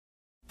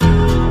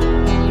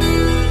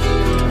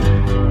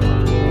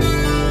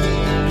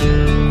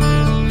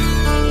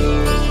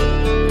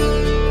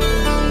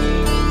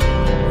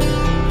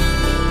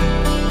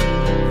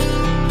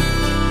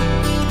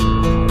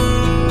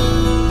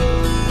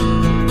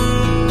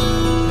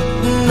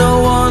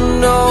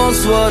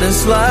knows what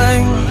it's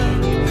like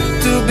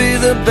to be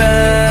the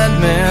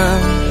bad man,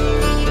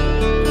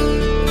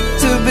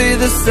 to be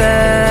the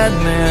sad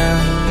man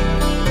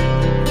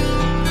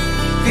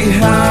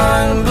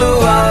behind blue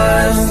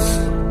eyes.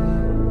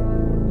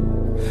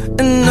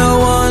 And no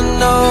one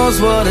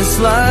knows what it's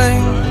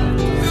like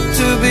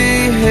to be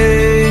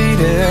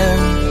hated,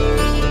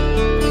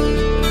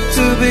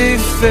 to be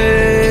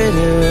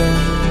faded,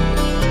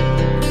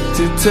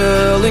 to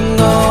telling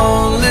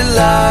only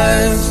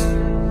lies.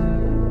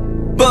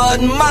 But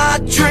my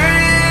dreams,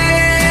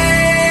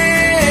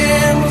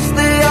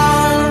 they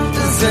aren't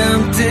as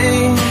empty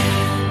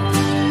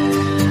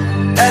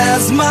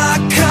as my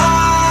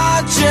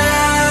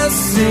conscience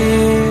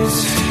seems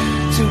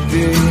to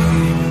be.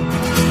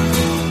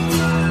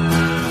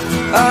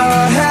 I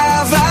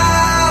have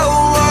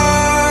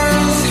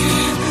hours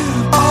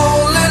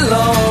only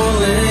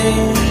lonely.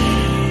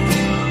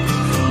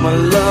 My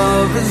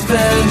love is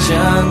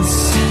vengeance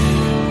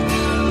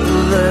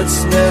that's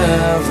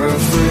never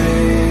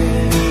free.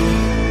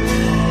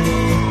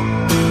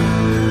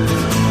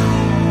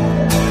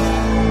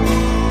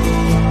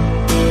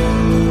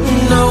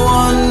 No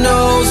one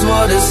knows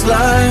what it's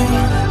like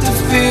to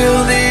feel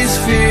these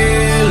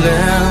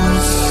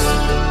feelings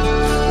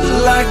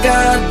like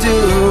I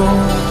do.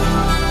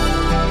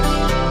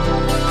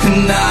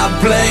 And I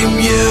blame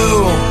you.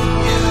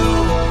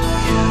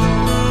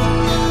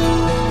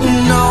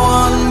 No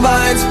one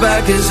bites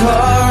back his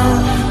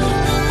heart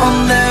on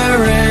their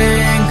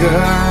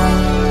anger.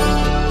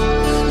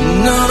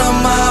 None of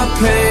my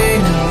pain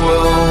and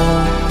woe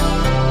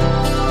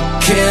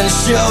can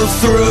show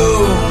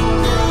through.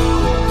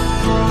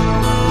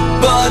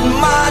 But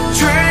my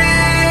dreams,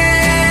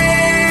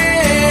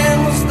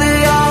 they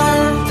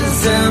aren't as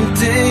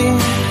empty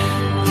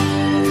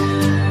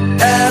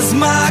as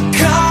my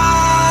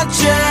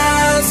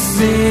conscience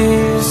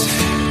seems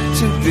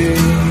to be.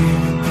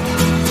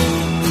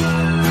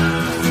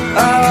 I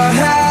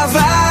have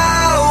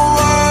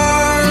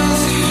hours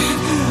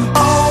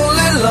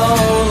only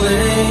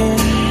lonely.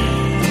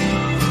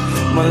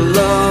 My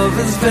love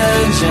is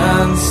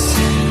vengeance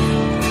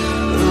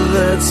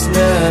that's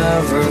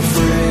never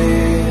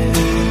free.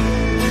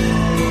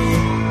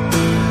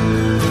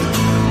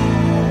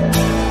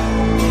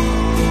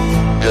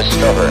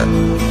 Discover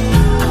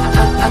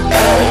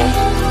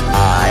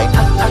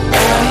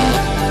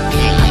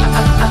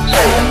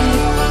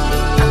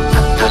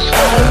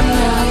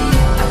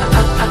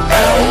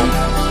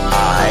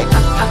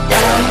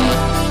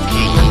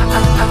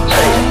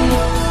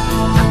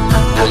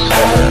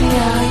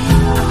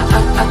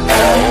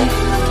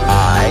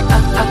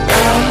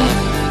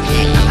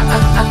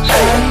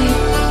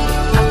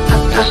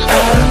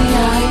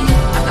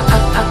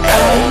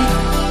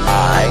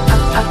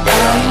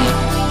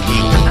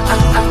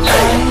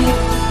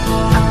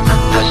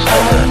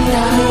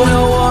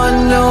No one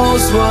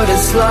knows what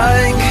it's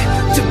like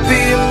to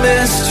be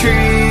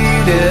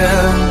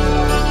mistreated,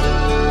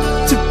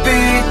 to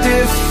be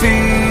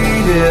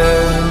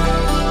defeated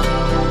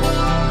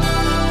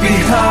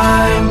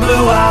behind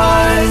blue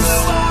eyes.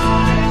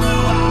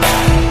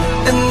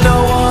 And no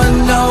one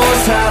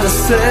knows how to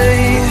say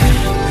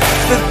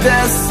that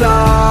they're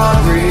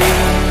sorry.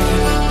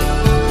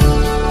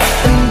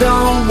 And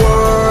don't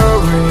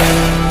worry,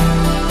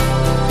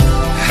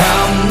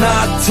 I'm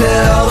not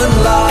telling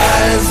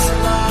lies.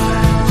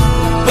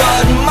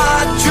 But my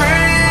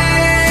dreams,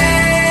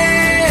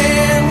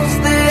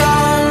 they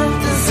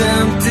aren't as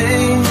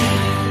empty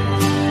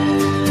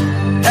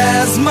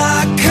as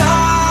my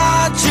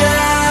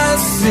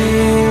conscience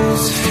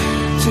seems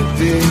to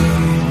be.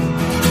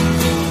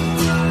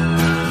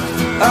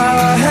 I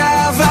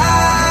have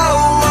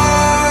hours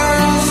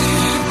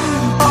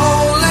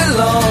only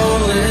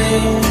lonely.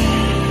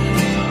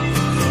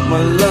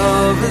 My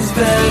love is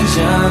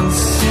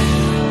vengeance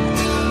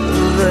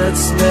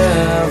that's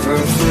never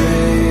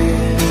free.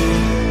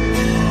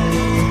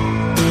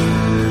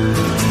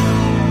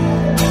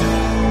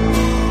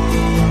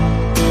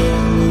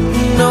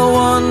 No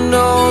one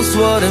knows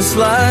what it's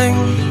like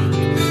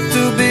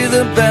to be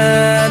the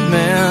bad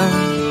man,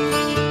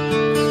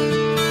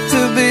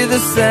 to be the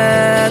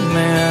sad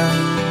man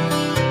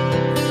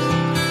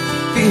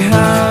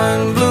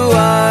behind blue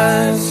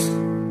eyes.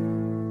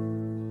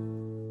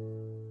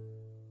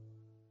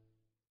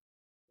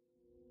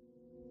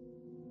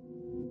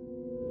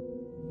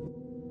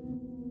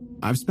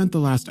 I've spent the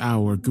last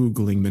hour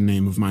Googling the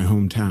name of my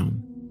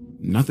hometown.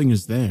 Nothing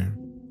is there.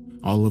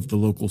 All of the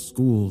local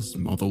schools,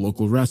 all the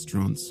local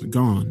restaurants,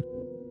 gone.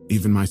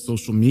 Even my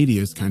social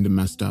media is kind of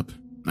messed up.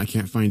 I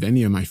can't find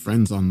any of my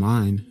friends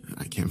online.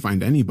 I can't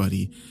find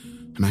anybody.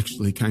 I'm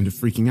actually kind of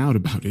freaking out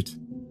about it.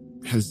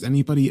 Has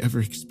anybody ever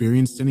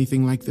experienced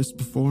anything like this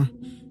before?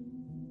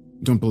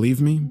 Don't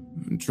believe me?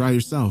 Try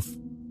yourself.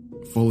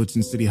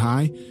 Fullerton City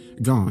High?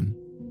 Gone.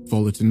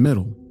 Fullerton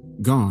Middle?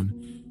 Gone.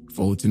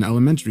 Fullerton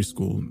Elementary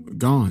School?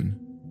 Gone.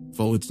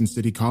 Fullerton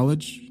City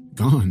College?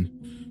 Gone.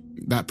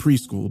 That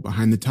preschool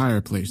behind the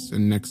tire place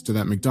and next to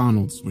that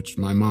McDonald's, which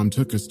my mom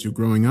took us to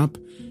growing up?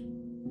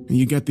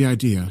 You get the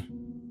idea.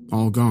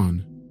 All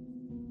gone.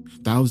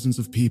 Thousands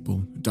of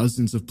people,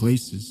 dozens of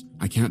places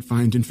I can't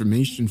find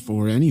information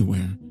for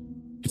anywhere.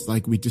 It's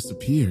like we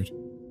disappeared.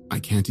 I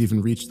can't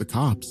even reach the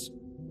cops.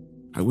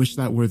 I wish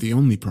that were the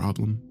only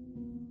problem.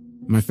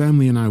 My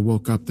family and I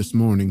woke up this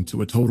morning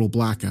to a total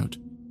blackout.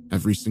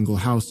 Every single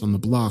house on the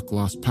block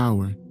lost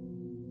power.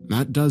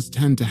 That does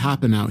tend to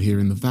happen out here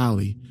in the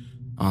valley,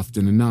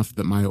 often enough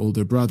that my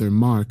older brother,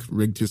 Mark,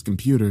 rigged his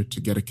computer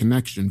to get a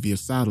connection via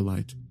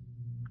satellite.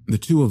 The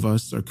two of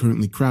us are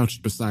currently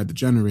crouched beside the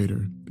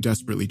generator,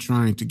 desperately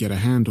trying to get a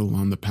handle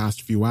on the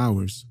past few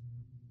hours.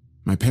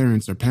 My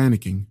parents are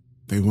panicking.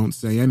 They won't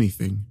say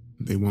anything.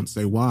 They won't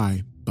say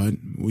why, but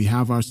we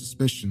have our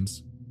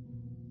suspicions.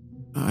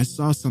 I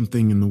saw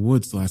something in the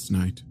woods last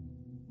night.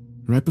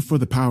 Right before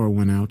the power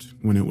went out,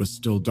 when it was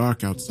still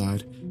dark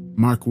outside,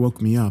 Mark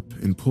woke me up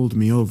and pulled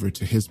me over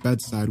to his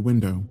bedside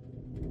window.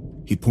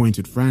 He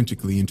pointed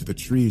frantically into the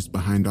trees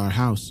behind our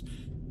house.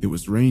 It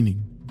was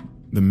raining.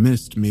 The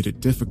mist made it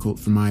difficult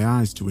for my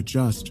eyes to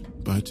adjust,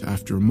 but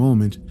after a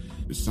moment,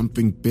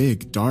 something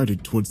big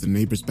darted towards the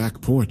neighbor's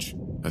back porch.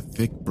 A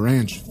thick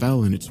branch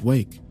fell in its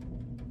wake.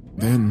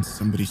 Then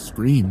somebody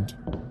screamed.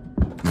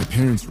 My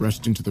parents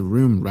rushed into the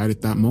room right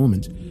at that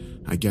moment.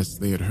 I guess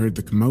they had heard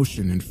the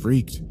commotion and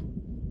freaked.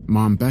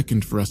 Mom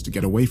beckoned for us to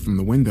get away from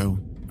the window.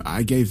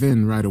 I gave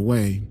in right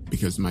away,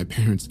 because my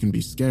parents can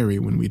be scary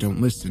when we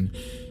don't listen,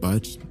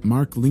 but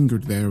Mark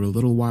lingered there a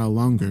little while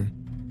longer.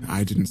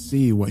 I didn't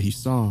see what he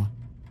saw.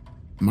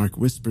 Mark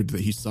whispered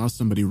that he saw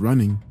somebody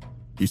running.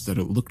 He said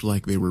it looked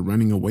like they were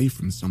running away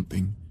from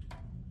something.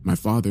 My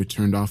father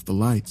turned off the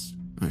lights.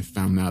 I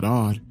found that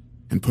odd,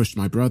 and pushed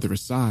my brother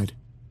aside.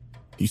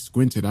 He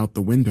squinted out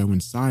the window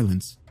in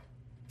silence.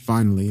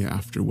 Finally,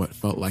 after what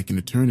felt like an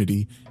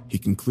eternity, he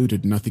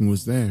concluded nothing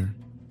was there,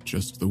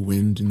 just the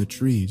wind and the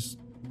trees.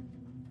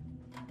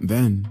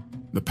 Then,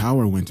 the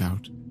power went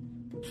out.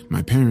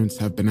 My parents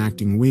have been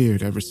acting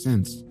weird ever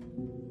since.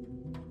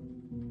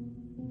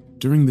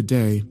 During the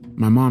day,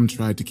 my mom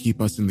tried to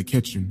keep us in the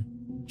kitchen.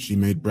 She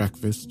made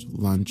breakfast,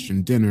 lunch,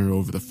 and dinner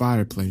over the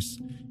fireplace.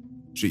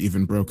 She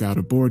even broke out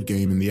a board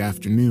game in the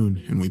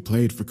afternoon, and we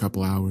played for a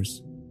couple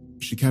hours.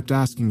 She kept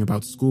asking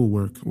about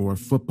schoolwork or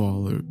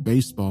football or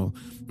baseball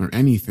or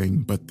anything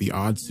but the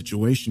odd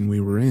situation we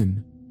were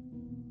in.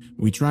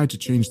 We tried to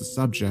change the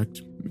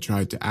subject,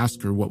 tried to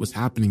ask her what was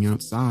happening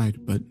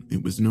outside, but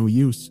it was no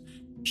use.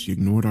 She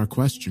ignored our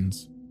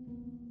questions.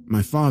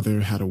 My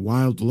father had a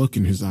wild look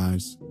in his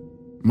eyes.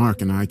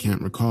 Mark and I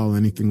can't recall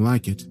anything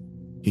like it.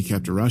 He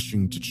kept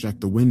rushing to check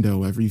the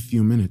window every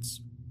few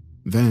minutes.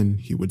 Then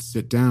he would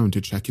sit down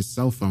to check his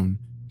cell phone,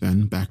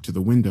 then back to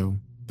the window,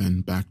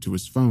 then back to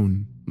his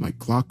phone, like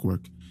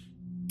clockwork.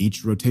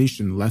 Each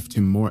rotation left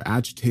him more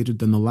agitated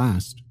than the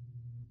last.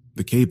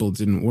 The cable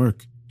didn't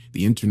work.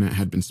 The internet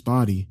had been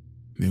spotty.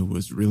 There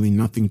was really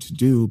nothing to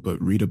do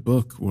but read a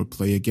book or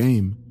play a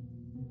game.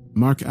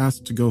 Mark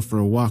asked to go for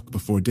a walk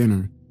before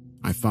dinner.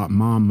 I thought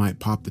Mom might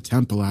pop the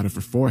temple out of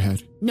her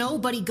forehead.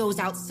 Nobody goes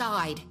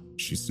outside.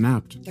 She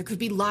snapped. There could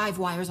be live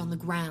wires on the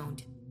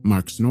ground.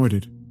 Mark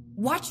snorted.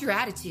 Watch your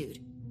attitude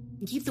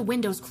and keep the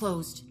windows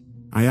closed.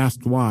 I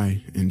asked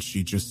why, and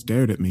she just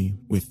stared at me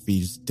with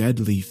these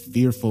deadly,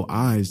 fearful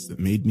eyes that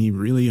made me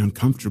really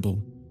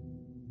uncomfortable.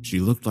 She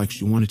looked like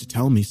she wanted to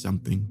tell me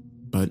something,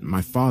 but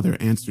my father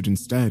answered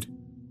instead.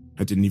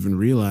 I didn't even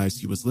realize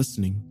he was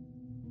listening.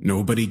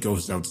 Nobody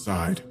goes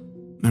outside.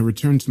 I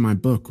returned to my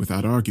book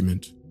without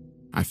argument.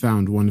 I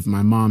found one of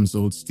my mom's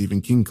old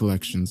Stephen King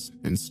collections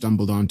and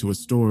stumbled onto a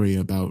story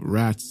about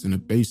rats in a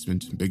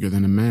basement bigger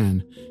than a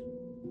man.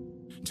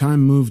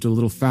 Time moved a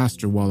little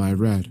faster while I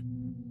read.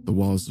 The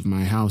walls of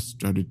my house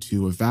started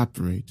to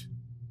evaporate.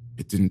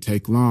 It didn't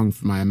take long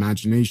for my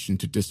imagination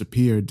to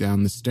disappear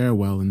down the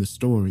stairwell in the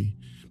story,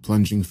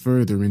 plunging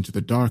further into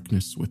the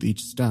darkness with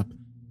each step,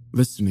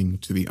 listening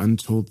to the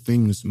untold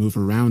things move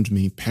around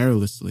me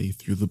perilously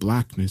through the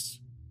blackness.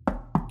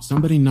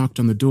 Somebody knocked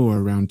on the door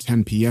around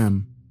 10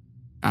 p.m.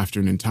 After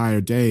an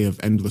entire day of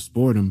endless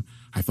boredom,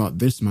 I thought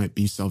this might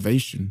be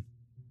salvation.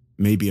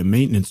 Maybe a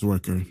maintenance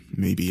worker,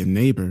 maybe a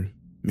neighbor,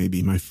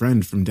 maybe my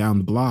friend from down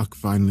the block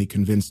finally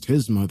convinced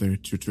his mother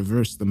to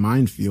traverse the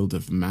minefield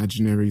of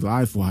imaginary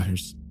live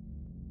wires.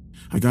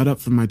 I got up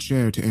from my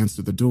chair to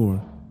answer the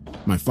door.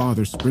 My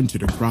father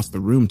sprinted across the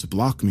room to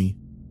block me.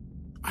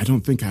 I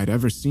don't think I'd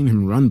ever seen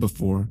him run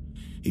before.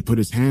 He put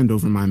his hand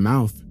over my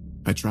mouth.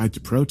 I tried to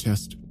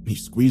protest. He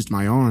squeezed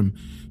my arm.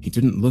 He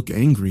didn't look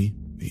angry.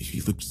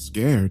 He looked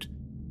scared.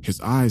 His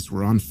eyes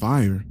were on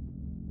fire.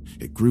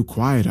 It grew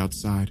quiet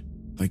outside,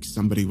 like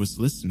somebody was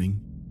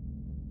listening.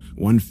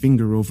 One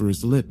finger over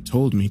his lip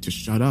told me to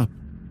shut up.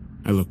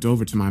 I looked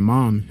over to my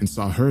mom and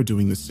saw her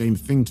doing the same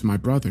thing to my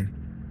brother.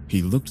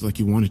 He looked like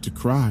he wanted to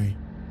cry.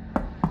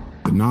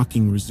 The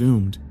knocking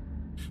resumed.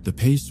 The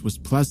pace was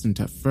pleasant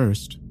at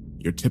first,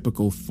 your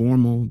typical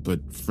formal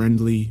but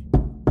friendly.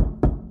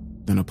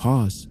 Then a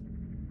pause.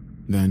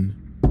 Then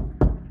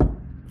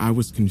I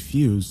was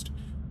confused.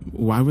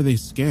 Why were they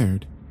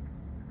scared?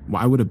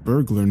 Why would a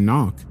burglar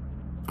knock?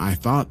 I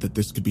thought that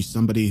this could be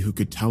somebody who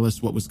could tell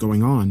us what was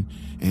going on,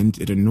 and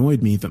it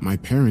annoyed me that my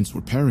parents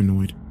were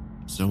paranoid.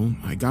 So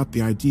I got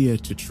the idea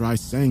to try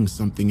saying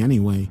something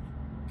anyway.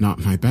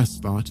 Not my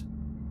best thought.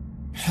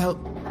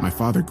 "Help!" My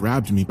father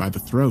grabbed me by the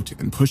throat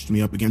and pushed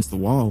me up against the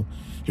wall.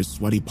 His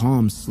sweaty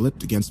palms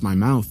slipped against my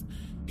mouth.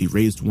 He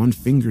raised one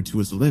finger to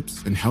his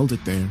lips and held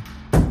it there.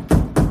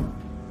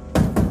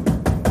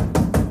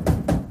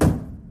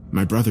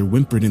 My brother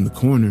whimpered in the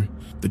corner.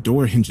 The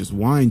door hinges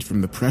whined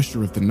from the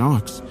pressure of the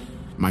knocks.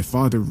 My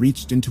father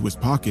reached into his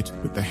pocket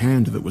with the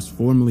hand that was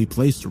formally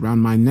placed around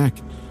my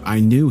neck. I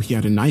knew he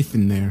had a knife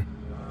in there.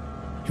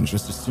 And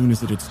just as soon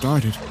as it had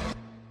started,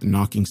 the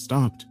knocking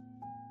stopped.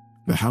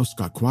 The house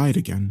got quiet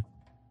again.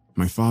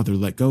 My father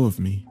let go of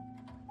me.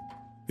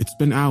 It's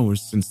been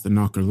hours since the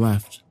knocker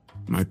left.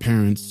 My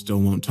parents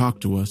still won't talk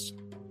to us.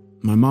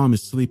 My mom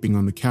is sleeping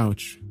on the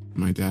couch.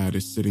 My dad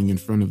is sitting in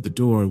front of the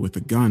door with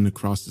a gun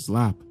across his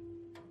lap.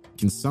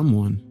 Can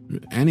someone,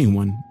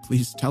 anyone,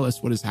 please tell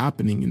us what is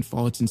happening in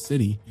Fullerton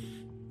City?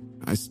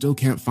 I still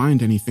can't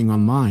find anything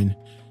online.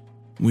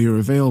 We are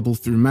available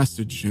through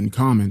message and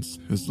comments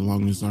as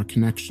long as our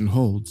connection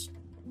holds.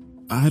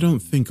 I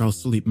don't think I'll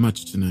sleep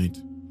much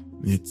tonight.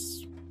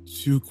 It's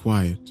too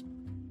quiet.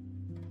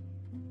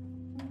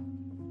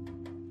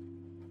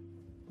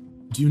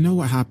 Do you know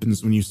what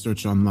happens when you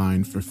search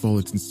online for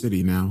Fullerton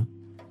City now?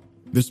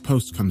 This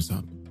post comes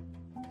up.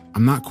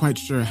 I'm not quite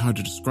sure how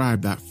to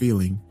describe that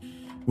feeling.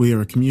 We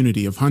are a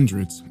community of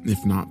hundreds,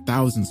 if not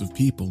thousands of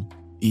people,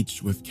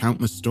 each with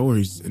countless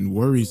stories and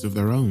worries of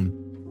their own.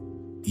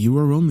 You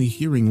are only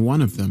hearing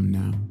one of them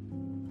now.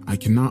 I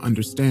cannot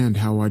understand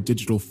how our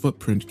digital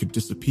footprint could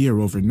disappear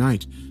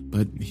overnight,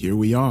 but here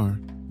we are.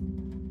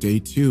 Day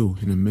 2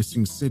 in a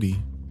missing city.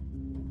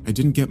 I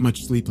didn't get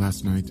much sleep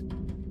last night.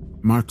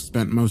 Mark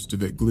spent most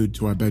of it glued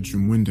to our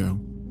bedroom window.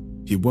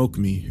 He woke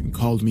me and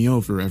called me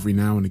over every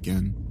now and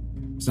again.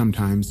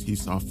 Sometimes he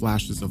saw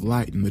flashes of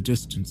light in the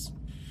distance.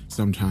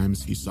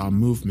 Sometimes he saw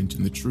movement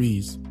in the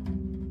trees.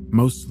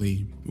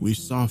 Mostly, we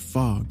saw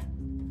fog.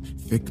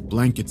 Thick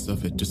blankets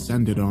of it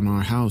descended on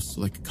our house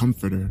like a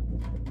comforter.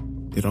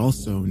 It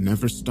also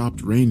never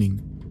stopped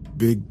raining.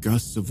 Big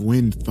gusts of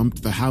wind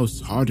thumped the house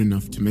hard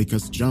enough to make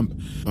us jump,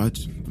 but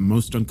the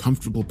most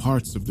uncomfortable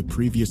parts of the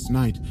previous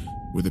night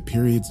were the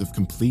periods of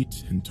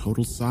complete and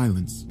total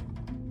silence.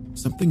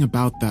 Something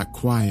about that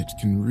quiet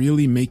can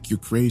really make you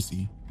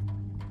crazy.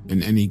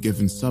 In any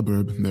given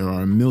suburb, there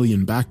are a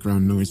million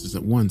background noises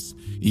at once,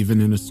 even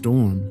in a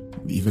storm,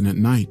 even at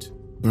night.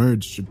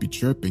 Birds should be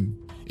chirping,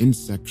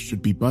 insects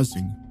should be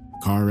buzzing,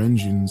 car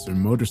engines or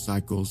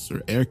motorcycles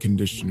or air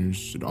conditioners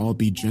should all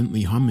be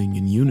gently humming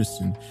in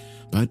unison,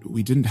 but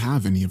we didn't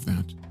have any of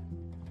that.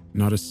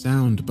 Not a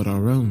sound but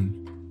our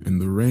own,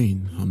 and the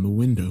rain on the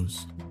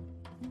windows.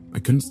 I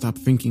couldn't stop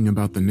thinking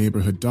about the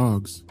neighborhood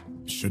dogs.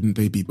 Shouldn't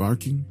they be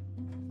barking?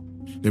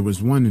 There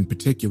was one in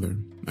particular,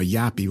 a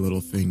yappy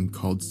little thing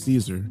called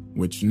Caesar,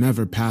 which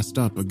never passed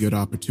up a good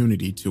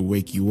opportunity to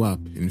wake you up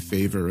in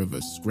favor of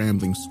a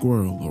scrambling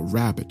squirrel or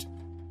rabbit.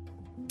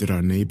 Did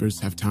our neighbors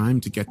have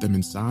time to get them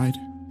inside?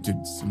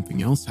 Did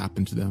something else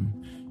happen to them?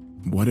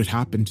 What had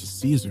happened to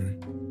Caesar?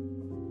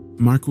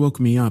 Mark woke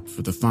me up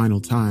for the final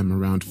time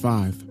around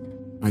 5.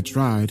 I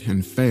tried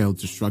and failed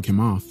to shrug him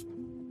off.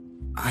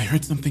 "I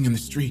heard something in the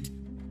street,"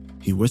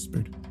 he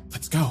whispered.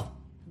 "Let's go."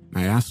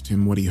 I asked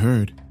him what he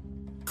heard.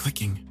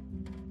 "Clicking."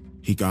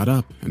 He got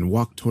up and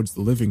walked towards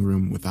the living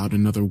room without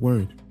another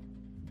word.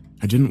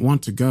 I didn't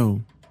want to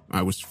go.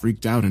 I was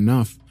freaked out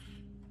enough.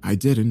 I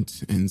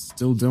didn't and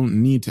still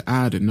don't need to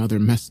add another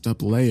messed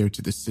up layer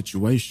to this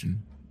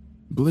situation.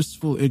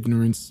 Blissful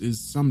ignorance is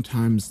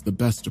sometimes the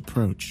best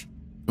approach,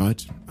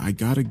 but I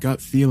got a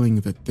gut feeling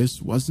that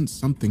this wasn't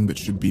something that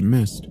should be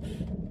missed,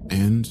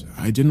 and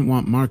I didn't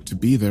want Mark to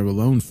be there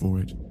alone for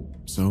it,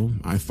 so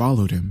I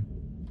followed him.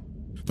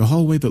 The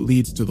hallway that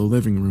leads to the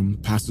living room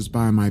passes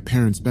by my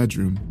parents'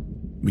 bedroom.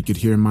 We could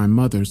hear my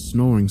mother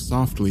snoring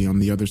softly on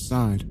the other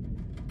side.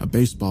 A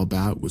baseball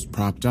bat was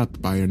propped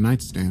up by her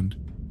nightstand.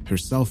 Her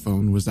cell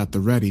phone was at the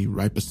ready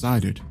right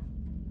beside it.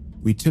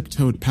 We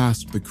tiptoed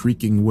past the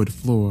creaking wood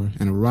floor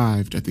and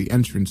arrived at the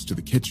entrance to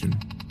the kitchen.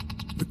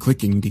 The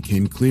clicking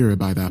became clearer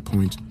by that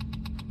point.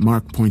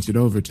 Mark pointed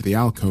over to the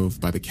alcove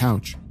by the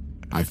couch.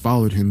 I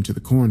followed him to the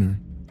corner.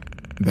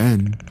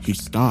 Then he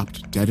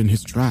stopped dead in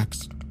his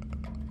tracks.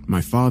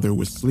 My father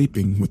was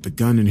sleeping with the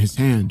gun in his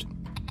hand.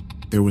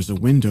 There was a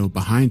window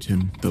behind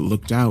him that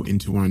looked out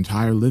into our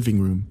entire living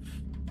room.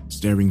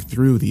 Staring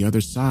through the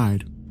other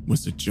side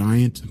was a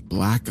giant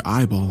black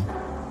eyeball.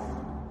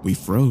 We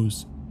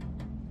froze.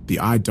 The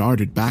eye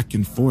darted back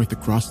and forth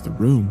across the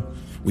room.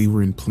 We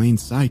were in plain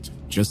sight,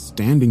 just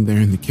standing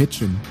there in the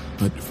kitchen,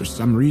 but for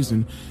some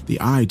reason, the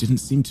eye didn't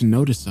seem to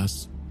notice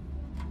us.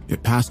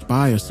 It passed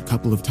by us a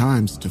couple of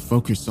times to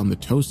focus on the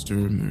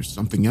toaster or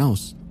something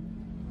else.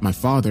 My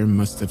father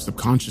must have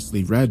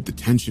subconsciously read the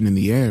tension in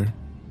the air.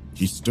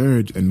 He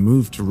stirred and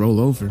moved to roll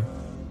over.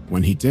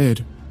 When he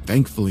did,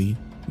 thankfully,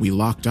 we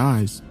locked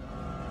eyes.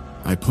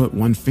 I put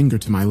one finger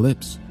to my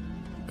lips.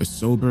 A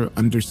sober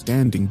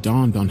understanding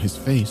dawned on his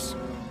face.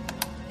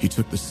 He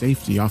took the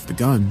safety off the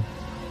gun.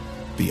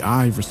 The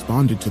eye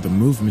responded to the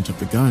movement of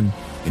the gun,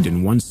 and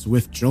in one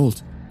swift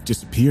jolt,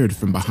 disappeared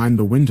from behind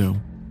the window,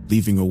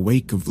 leaving a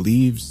wake of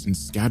leaves and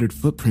scattered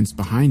footprints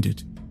behind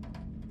it.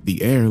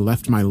 The air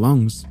left my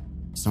lungs.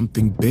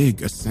 Something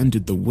big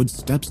ascended the wood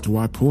steps to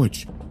our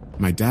porch.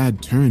 My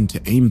dad turned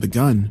to aim the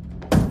gun.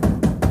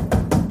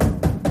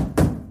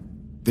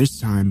 This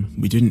time,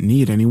 we didn't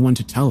need anyone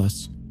to tell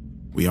us.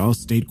 We all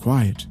stayed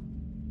quiet.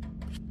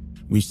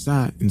 We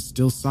sat in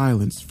still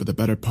silence for the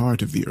better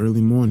part of the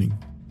early morning.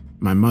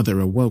 My mother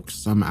awoke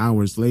some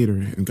hours later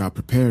and got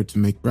prepared to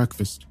make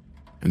breakfast,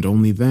 and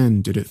only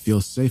then did it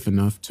feel safe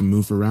enough to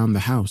move around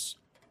the house.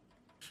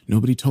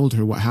 Nobody told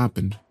her what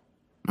happened.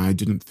 I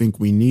didn't think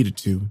we needed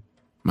to.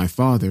 My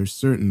father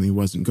certainly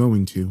wasn't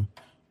going to.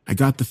 I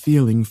got the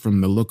feeling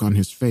from the look on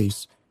his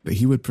face that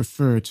he would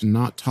prefer to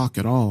not talk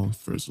at all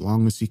for as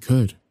long as he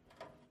could.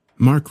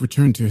 Mark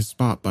returned to his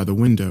spot by the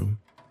window.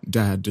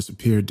 Dad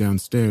disappeared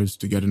downstairs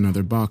to get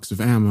another box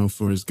of ammo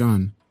for his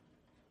gun.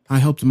 I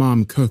helped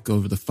Mom cook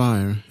over the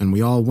fire, and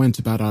we all went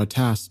about our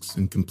tasks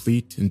in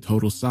complete and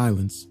total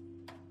silence.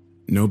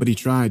 Nobody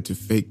tried to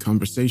fake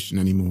conversation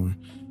anymore.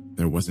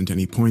 There wasn't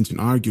any point in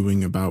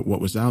arguing about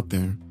what was out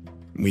there.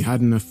 We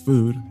had enough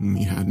food, and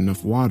we had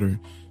enough water.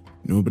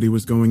 Nobody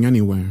was going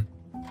anywhere.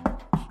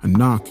 A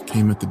knock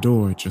came at the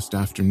door just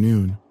after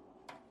noon.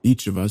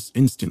 Each of us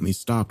instantly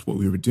stopped what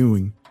we were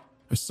doing.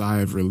 A sigh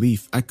of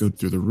relief echoed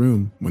through the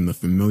room when the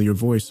familiar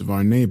voice of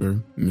our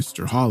neighbor,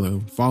 Mr. Hollow,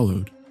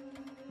 followed.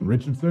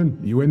 Richardson,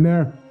 you in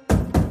there?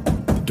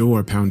 The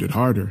door pounded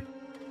harder.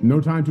 No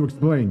time to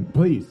explain.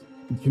 Please,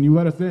 can you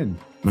let us in?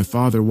 My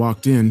father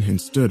walked in and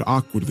stood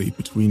awkwardly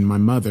between my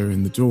mother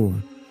and the door.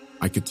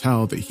 I could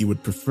tell that he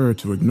would prefer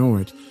to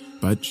ignore it,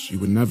 but she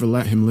would never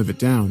let him live it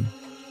down.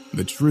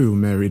 The true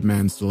married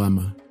man's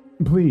dilemma.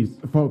 Please,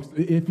 folks,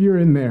 if you're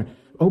in there,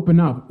 open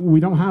up. We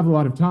don't have a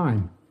lot of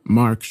time.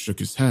 Mark shook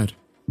his head.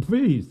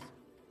 Please.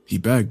 He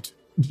begged.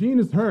 Jean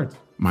is hurt.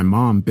 My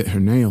mom bit her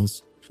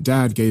nails.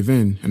 Dad gave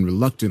in and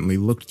reluctantly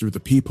looked through the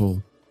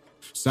peephole.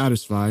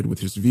 Satisfied with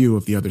his view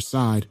of the other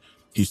side,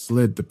 he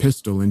slid the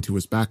pistol into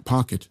his back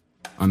pocket,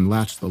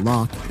 unlatched the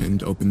lock,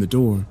 and opened the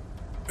door.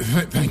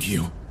 Thank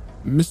you.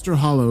 Mr.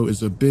 Hollow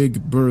is a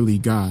big, burly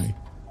guy.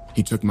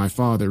 He took my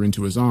father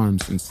into his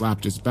arms and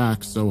slapped his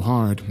back so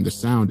hard the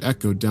sound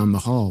echoed down the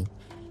hall.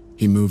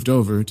 He moved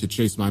over to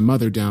chase my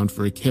mother down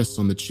for a kiss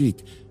on the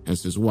cheek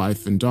as his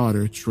wife and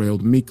daughter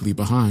trailed meekly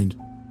behind.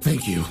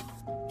 Thank you.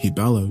 He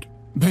bellowed.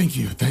 Thank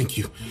you.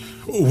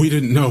 We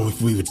didn't know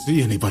if we would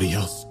see anybody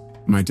else.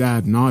 My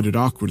dad nodded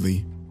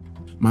awkwardly.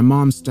 My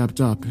mom stepped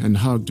up and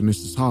hugged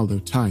Mrs. Hollow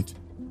tight.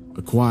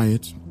 A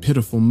quiet,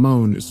 pitiful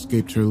moan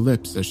escaped her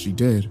lips as she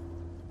did.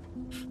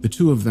 The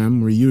two of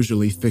them were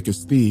usually thick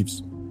as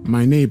thieves.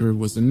 My neighbor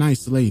was a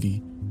nice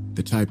lady,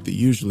 the type that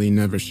usually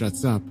never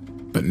shuts up,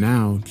 but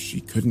now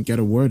she couldn't get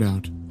a word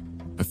out.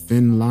 A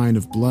thin line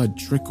of blood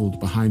trickled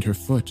behind her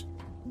foot.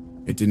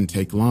 It didn't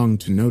take long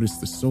to notice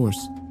the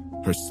source.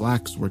 Her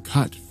slacks were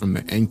cut from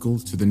the ankle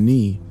to the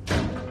knee.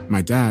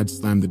 My dad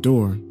slammed the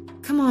door.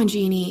 Come on,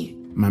 Jeannie.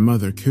 My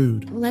mother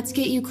cooed. Let's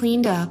get you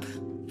cleaned up.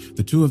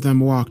 The two of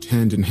them walked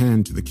hand in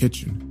hand to the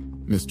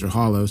kitchen. Mr.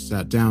 Hollow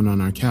sat down on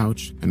our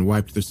couch and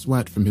wiped the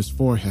sweat from his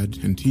forehead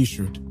and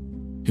t-shirt.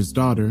 His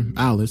daughter,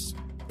 Alice,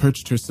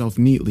 perched herself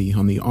neatly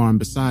on the arm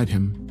beside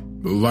him.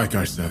 Like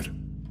I said,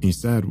 he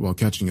said while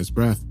catching his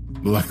breath.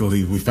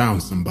 Luckily, we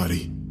found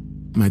somebody.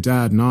 My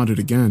dad nodded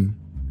again.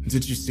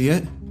 Did you see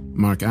it?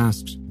 Mark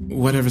asked.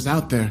 Whatever's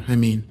out there, I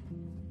mean.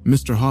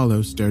 Mr.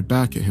 Hollow stared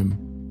back at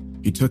him.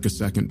 He took a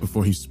second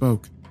before he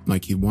spoke,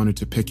 like he wanted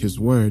to pick his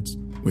words,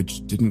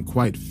 which didn't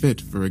quite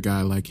fit for a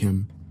guy like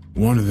him.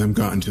 One of them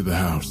got into the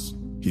house,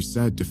 he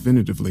said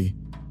definitively.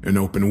 An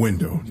open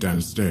window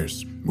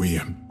downstairs. We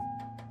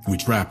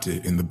trapped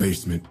it in the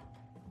basement.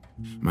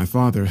 My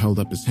father held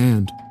up his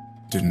hand.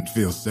 Didn't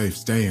feel safe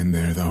staying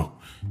there, though.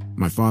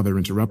 My father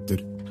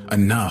interrupted.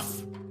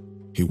 Enough,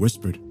 he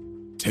whispered.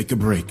 Take a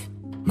break,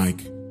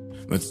 Mike.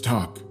 Let's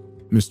talk.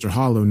 Mr.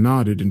 Hollow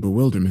nodded in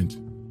bewilderment.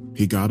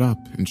 He got up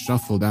and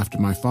shuffled after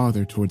my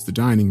father towards the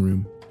dining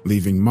room,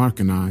 leaving Mark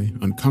and I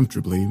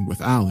uncomfortably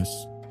with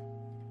Alice.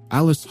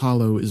 Alice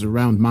Hollow is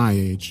around my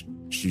age.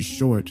 She's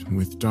short,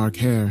 with dark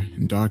hair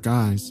and dark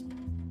eyes.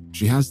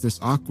 She has this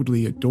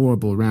awkwardly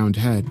adorable round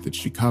head that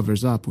she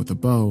covers up with a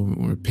bow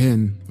or a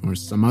pin or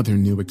some other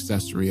new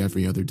accessory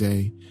every other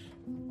day.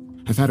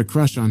 I've had a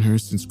crush on her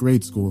since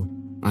grade school.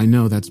 I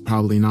know that's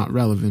probably not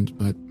relevant,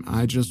 but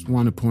I just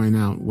want to point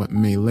out what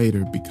may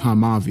later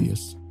become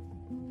obvious.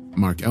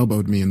 Mark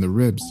elbowed me in the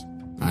ribs.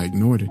 I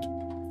ignored it.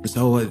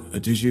 So,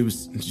 did you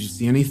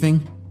see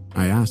anything?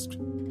 I asked.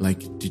 Like,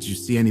 did you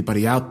see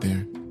anybody out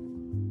there?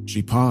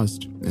 She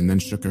paused and then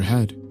shook her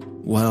head.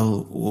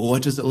 Well,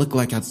 what does it look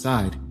like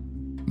outside?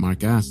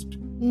 Mark asked.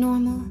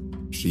 Normal.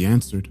 She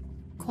answered.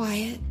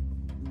 Quiet.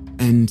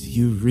 And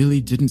you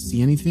really didn't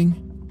see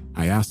anything?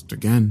 I asked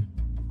again.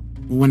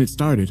 When it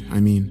started, I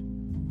mean.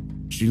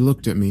 She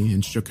looked at me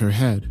and shook her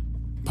head,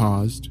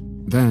 paused,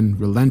 then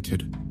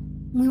relented.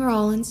 We were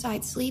all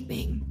inside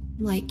sleeping,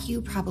 like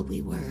you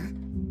probably were.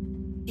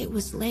 It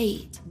was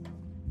late.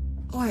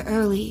 Or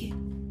early.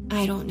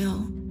 I don't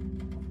know.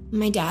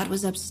 My dad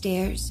was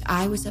upstairs,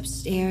 I was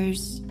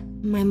upstairs.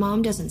 My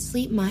mom doesn't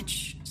sleep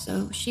much,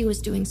 so she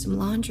was doing some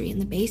laundry in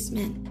the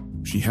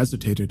basement. She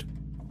hesitated.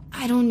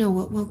 I don't know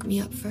what woke me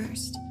up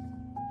first.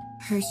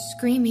 Her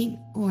screaming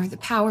or the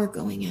power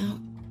going out.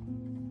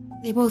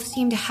 They both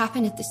seemed to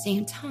happen at the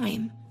same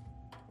time.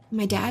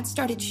 My dad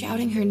started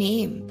shouting her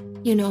name,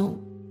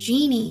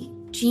 Jeannie,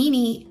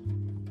 Jeannie.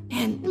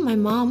 And my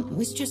mom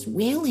was just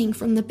wailing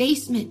from the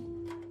basement.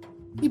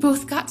 We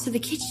both got to the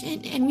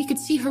kitchen and we could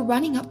see her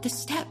running up the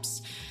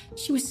steps.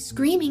 She was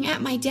screaming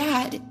at my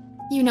dad,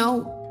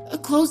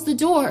 close the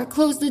door,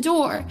 close the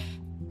door.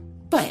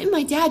 But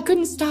my dad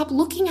couldn't stop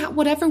looking at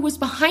whatever was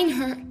behind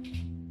her.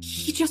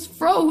 He just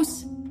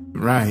froze.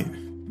 Right,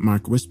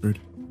 Mark whispered.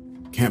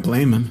 Can't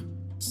blame him.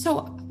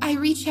 So I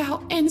reach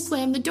out and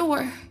slam the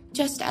door,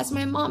 just as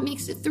my mom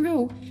makes it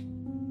through.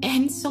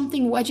 And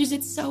something wedges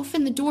itself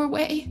in the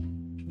doorway.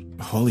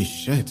 Holy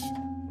shit,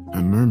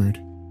 I murmured.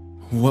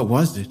 What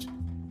was it?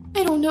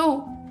 I don't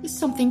know.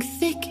 Something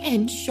thick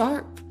and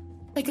sharp.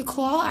 Like a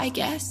claw, I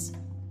guess.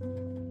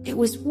 It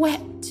was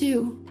wet,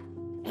 too.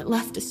 It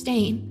left a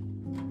stain.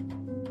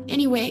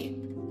 Anyway,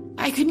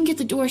 I couldn't get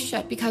the door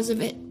shut because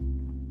of it.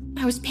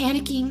 I was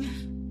panicking.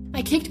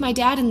 I kicked my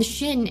dad in the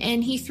shin,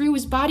 and he threw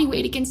his body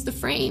weight against the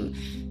frame.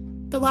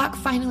 The lock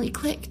finally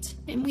clicked,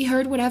 and we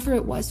heard whatever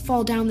it was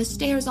fall down the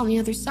stairs on the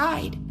other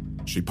side.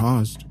 She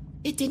paused.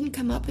 It didn't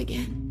come up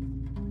again.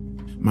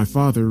 My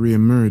father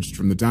reemerged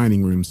from the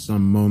dining room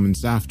some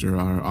moments after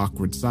our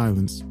awkward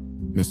silence.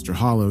 Mr.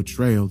 Hollow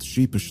trailed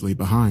sheepishly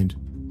behind.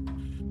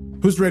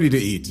 Who's ready to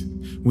eat?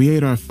 We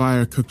ate our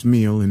fire-cooked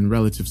meal in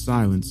relative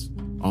silence.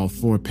 All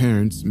four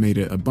parents made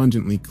it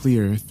abundantly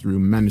clear through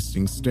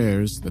menacing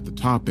stares that the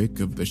topic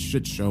of the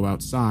shit show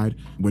outside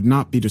would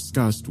not be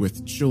discussed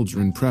with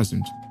children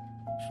present.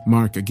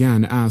 Mark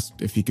again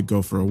asked if he could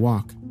go for a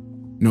walk.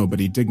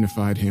 Nobody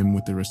dignified him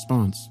with a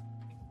response.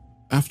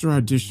 After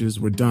our dishes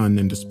were done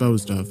and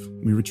disposed of,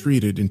 we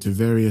retreated into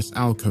various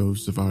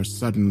alcoves of our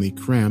suddenly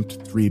cramped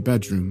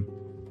 3-bedroom.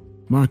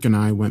 Mark and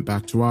I went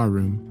back to our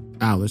room.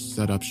 Alice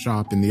set up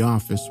shop in the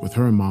office with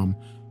her mom.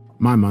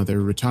 My mother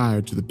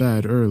retired to the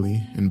bed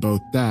early, and both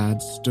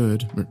dads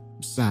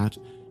sat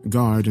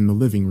guard in the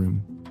living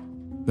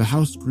room. The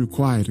house grew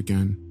quiet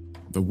again.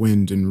 The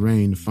wind and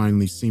rain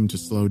finally seemed to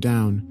slow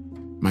down.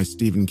 My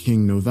Stephen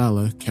King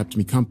novella kept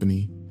me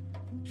company.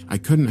 I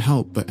couldn't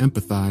help but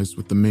empathize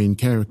with the main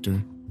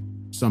character.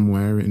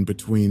 Somewhere in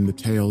between the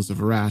tales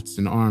of rats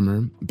in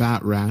armor,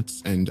 bat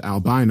rats, and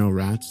albino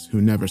rats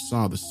who never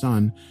saw the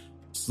sun,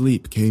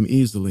 sleep came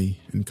easily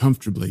and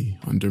comfortably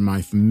under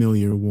my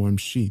familiar warm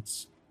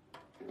sheets.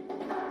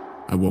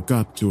 I woke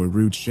up to a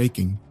rude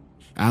shaking.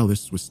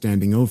 Alice was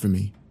standing over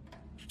me.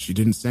 She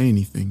didn't say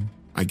anything.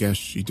 I guess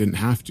she didn't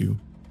have to.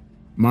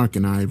 Mark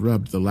and I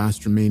rubbed the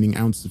last remaining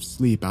ounce of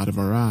sleep out of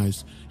our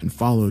eyes and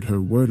followed her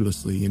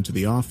wordlessly into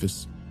the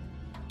office.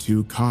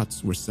 2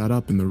 cots were set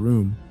up in the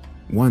room.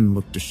 One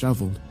looked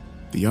disheveled.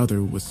 The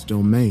other was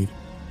still made.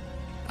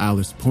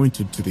 Alice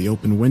pointed to the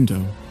open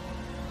window.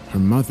 Her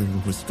mother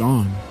was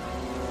gone.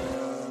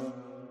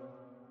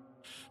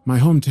 My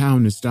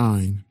hometown is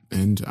dying,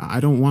 and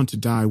I don't want to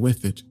die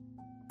with it.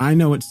 I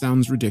know it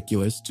sounds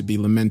ridiculous to be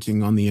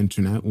lamenting on the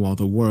internet while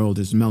the world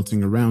is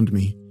melting around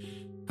me.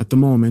 At the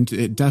moment,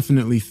 it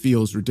definitely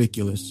feels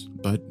ridiculous,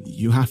 but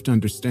you have to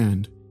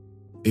understand.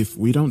 If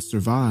we don't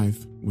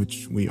survive,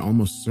 which we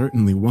almost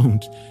certainly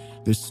won't,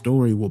 this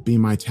story will be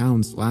my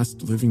town's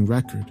last living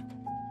record.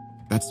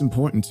 That's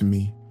important to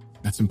me.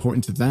 That's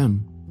important to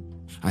them.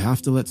 I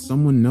have to let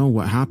someone know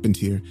what happened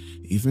here,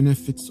 even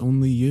if it's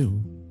only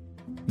you.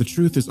 The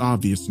truth is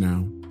obvious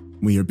now.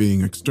 We are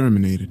being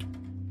exterminated.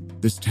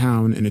 This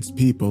town and its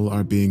people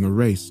are being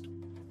erased.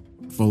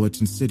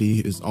 Fullerton City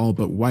is all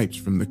but wiped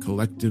from the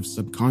collective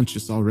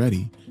subconscious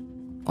already.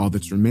 All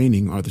that's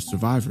remaining are the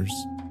survivors,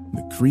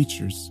 the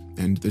creatures,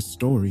 and this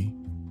story.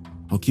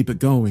 I'll keep it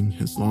going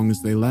as long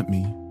as they let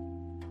me.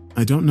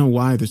 I don't know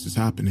why this is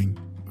happening.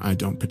 I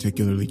don't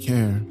particularly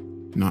care.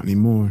 Not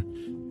anymore.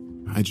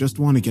 I just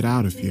want to get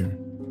out of here.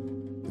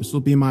 This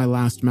will be my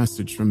last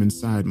message from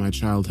inside my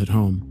childhood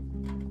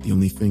home. The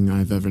only thing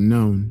I've ever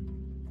known.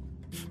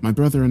 My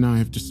brother and I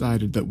have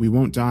decided that we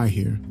won't die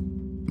here.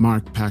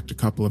 Mark packed a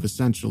couple of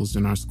essentials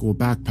in our school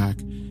backpack.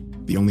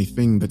 The only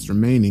thing that's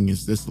remaining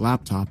is this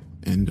laptop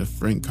and a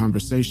frank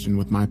conversation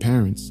with my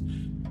parents.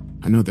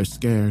 I know they're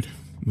scared.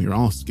 We're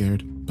all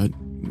scared, but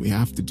we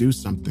have to do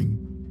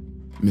something.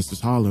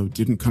 Mrs. Hollow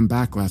didn't come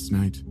back last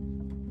night.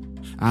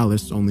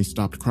 Alice only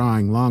stopped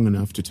crying long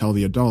enough to tell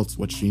the adults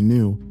what she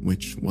knew,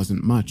 which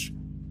wasn't much.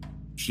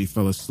 She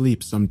fell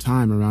asleep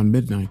sometime around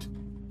midnight.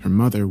 Her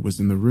mother was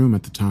in the room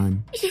at the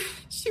time.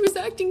 She was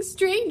acting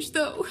strange,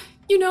 though,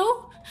 you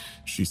know?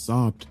 She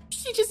sobbed.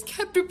 She just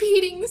kept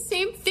repeating the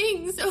same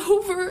things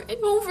over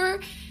and over,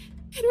 and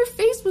her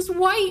face was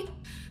white,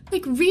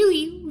 like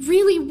really,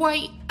 really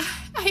white.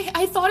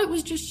 I thought it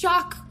was just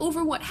shock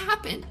over what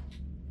happened.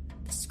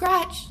 The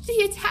scratch,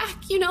 the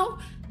attack, you know?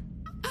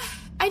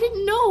 I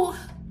didn't know.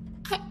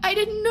 I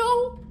didn't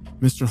know.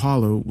 Mr.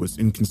 Hollow was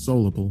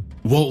inconsolable.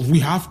 Well, we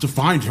have to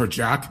find her,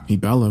 Jack. He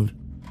bellowed.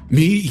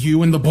 Me,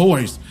 you, and the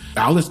boys.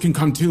 Alice can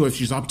come too if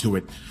she's up to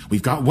it.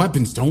 We've got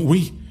weapons, don't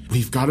we?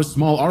 We've got a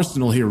small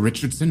arsenal here,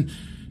 Richardson.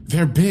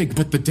 They're big,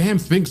 but the damn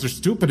things are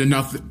stupid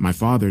enough that... My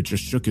father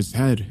just shook his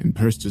head and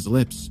pursed his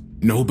lips.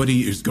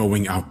 Nobody is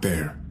going out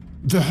there.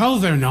 The hell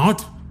they're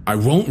not! I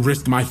won't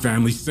risk my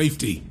family's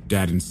safety,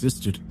 Dad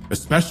insisted.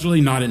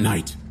 Especially not at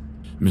night.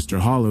 Mr.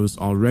 Hollow's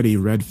already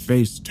red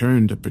face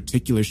turned a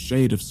particular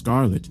shade of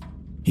scarlet.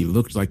 He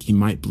looked like he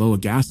might blow a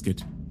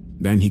gasket.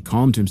 Then he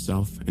calmed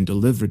himself and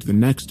delivered the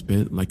next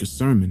bit like a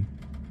sermon.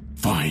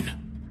 Fine.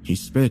 He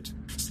spit.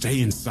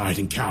 Stay inside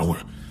and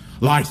cower.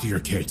 Lie to your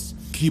kids.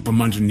 Keep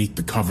them underneath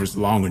the covers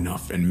long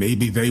enough, and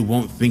maybe they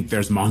won't think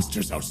there's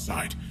monsters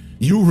outside.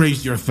 You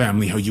raise your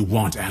family how you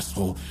want,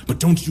 asshole, but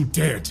don't you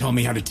dare tell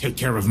me how to take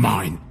care of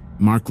mine.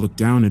 Mark looked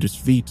down at his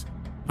feet.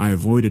 I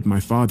avoided my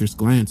father's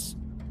glance.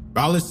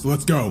 Alice,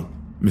 let's go.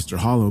 Mr.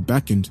 Hollow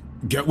beckoned.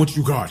 Get what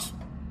you got.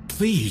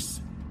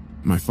 Please.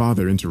 My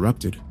father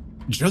interrupted.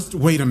 Just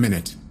wait a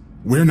minute.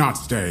 We're not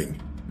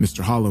staying. Mr.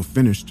 Hollow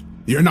finished.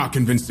 You're not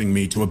convincing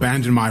me to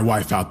abandon my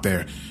wife out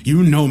there.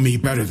 You know me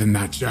better than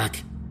that,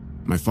 Jack.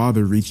 My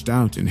father reached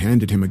out and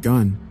handed him a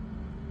gun.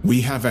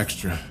 We have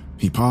extra.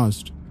 He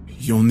paused.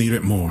 You'll need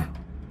it more.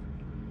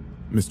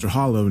 Mr.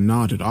 Hollow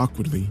nodded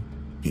awkwardly.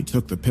 He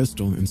took the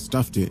pistol and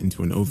stuffed it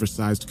into an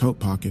oversized coat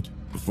pocket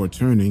before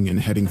turning and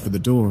heading for the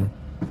door.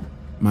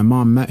 My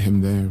mom met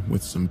him there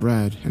with some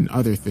bread and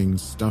other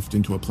things stuffed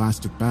into a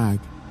plastic bag.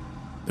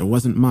 There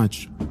wasn't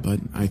much, but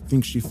I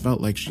think she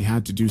felt like she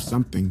had to do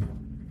something,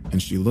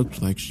 and she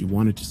looked like she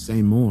wanted to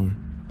say more,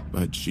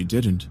 but she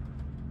didn't.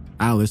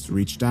 Alice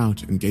reached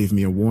out and gave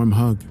me a warm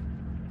hug.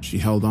 She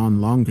held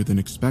on longer than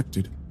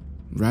expected.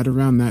 Right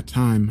around that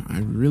time, I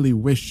really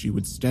wished she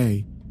would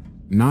stay,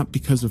 not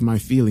because of my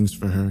feelings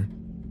for her,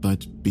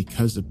 but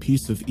because a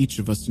piece of each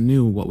of us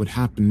knew what would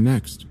happen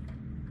next.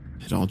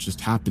 It all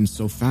just happened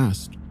so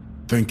fast.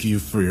 Thank you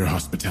for your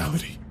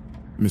hospitality.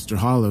 Mr.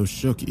 Hollow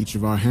shook each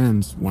of our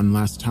hands one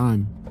last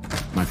time.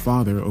 My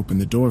father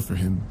opened the door for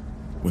him.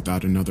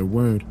 Without another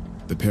word,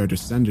 the pair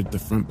descended the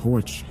front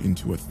porch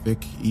into a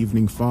thick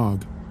evening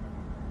fog.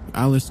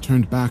 Alice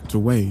turned back to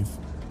wave.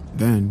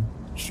 Then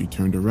she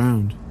turned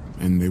around,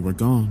 and they were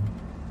gone.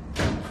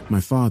 My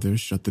father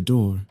shut the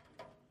door.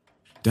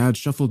 Dad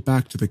shuffled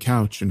back to the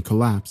couch and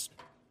collapsed.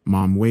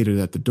 Mom waited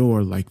at the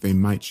door like they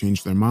might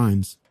change their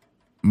minds.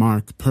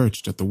 Mark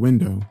perched at the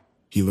window.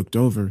 He looked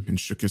over and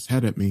shook his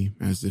head at me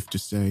as if to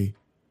say,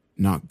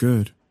 "Not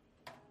good."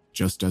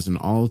 Just as an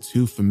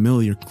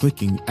all-too-familiar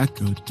clicking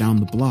echoed down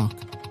the block.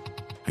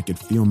 I could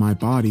feel my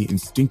body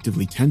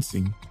instinctively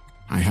tensing.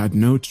 I had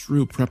no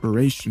true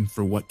preparation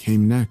for what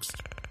came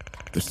next.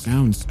 The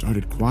sound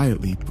started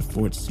quietly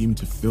before it seemed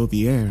to fill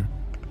the air.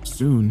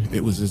 Soon,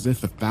 it was as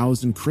if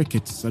 1,000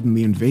 crickets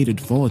suddenly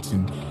invaded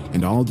Fullerton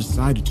and all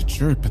decided to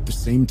chirp at the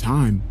same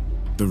time.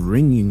 The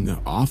ringing,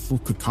 awful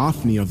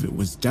cacophony of it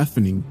was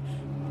deafening.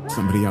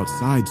 Somebody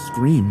outside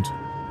screamed.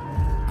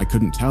 I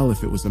couldn't tell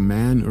if it was a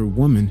man or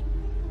woman.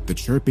 The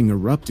chirping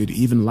erupted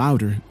even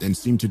louder and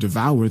seemed to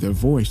devour their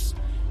voice.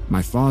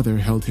 My father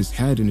held his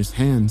head in his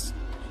hands.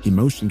 He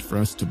motioned for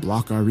us to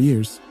block our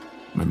ears.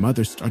 My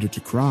mother started to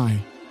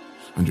cry.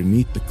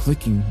 Underneath the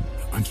clicking,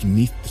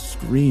 underneath the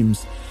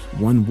screams,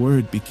 one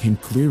word became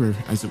clearer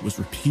as it was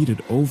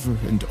repeated over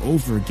and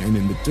over again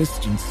in the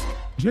distance.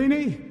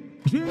 Jeannie!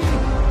 Jeannie!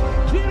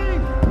 Jeannie!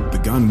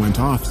 The gun went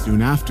off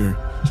soon after.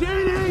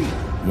 Jeannie!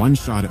 One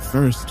shot at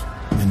first,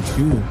 then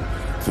 2,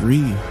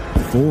 3,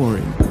 4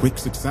 in quick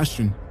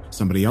succession.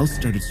 Somebody else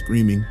started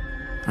screaming.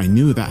 I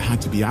knew that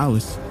had to be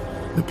Alice.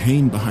 The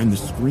pain behind the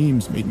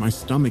screams made my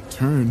stomach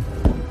turn.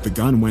 The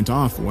gun went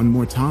off one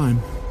more time.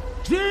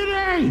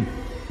 Jeannie!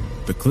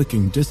 The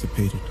clicking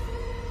dissipated.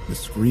 The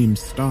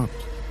screams stopped.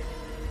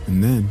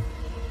 And then,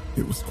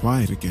 it was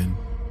quiet again.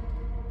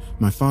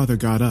 My father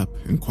got up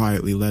and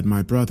quietly led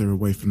my brother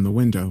away from the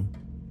window.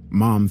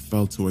 Mom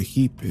fell to a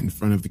heap in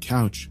front of the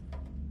couch.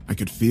 I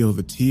could feel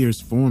the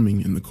tears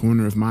forming in the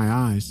corner of my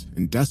eyes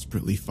and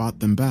desperately fought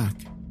them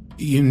back.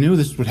 You knew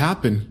this would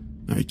happen.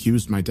 I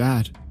accused my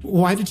dad.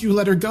 Why did you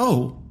let her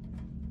go?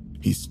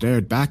 He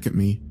stared back at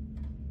me.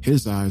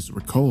 His eyes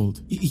were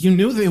cold. You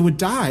knew they would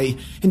die,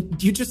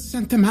 and you just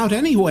sent them out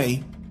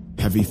anyway.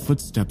 Heavy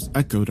footsteps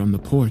echoed on the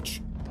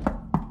porch.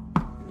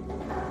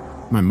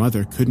 My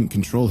mother couldn't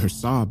control her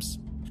sobs.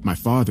 My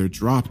father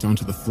dropped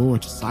onto the floor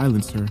to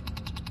silence her.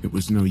 It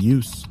was no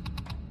use.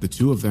 The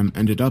two of them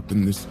ended up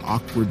in this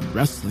awkward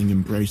wrestling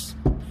embrace.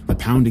 The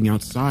pounding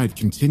outside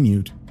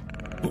continued.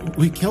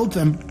 We killed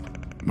them,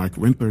 Mark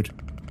whimpered.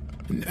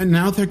 And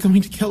now they're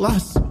going to kill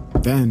us.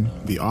 Then,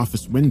 the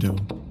office window.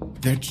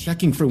 They're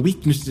checking for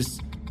weaknesses,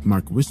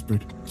 Mark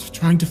whispered.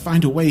 Trying to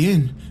find a way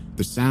in.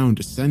 The sound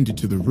ascended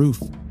to the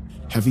roof.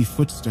 Heavy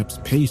footsteps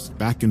paced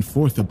back and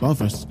forth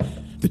above us.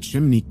 The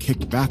chimney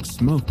kicked back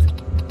smoke.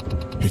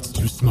 It's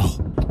too small,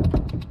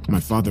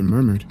 my father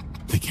murmured.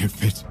 They can't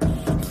fit.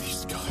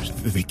 Please, God,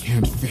 they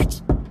can't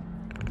fit.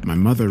 My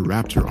mother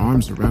wrapped her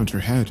arms around her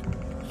head.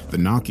 The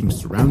knocking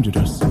surrounded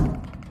us.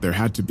 There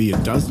had to be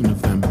a dozen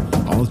of them,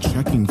 all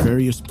checking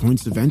various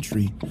points of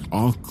entry,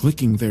 all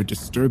clicking their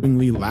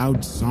disturbingly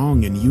loud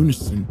song in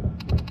unison.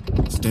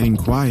 Staying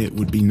quiet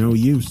would be no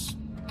use.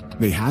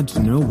 They had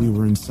to know we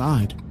were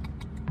inside.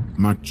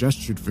 Mark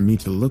gestured for me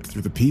to look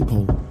through the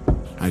peephole.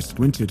 I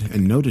squinted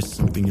and noticed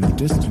something in the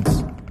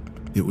distance.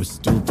 It was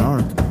still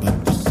dark,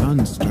 but the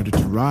sun started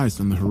to rise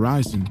on the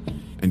horizon,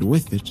 and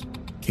with it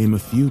came a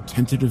few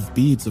tentative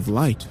beads of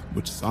light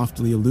which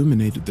softly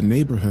illuminated the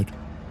neighborhood.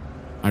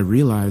 I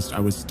realized I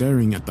was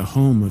staring at the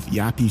home of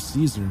Yappy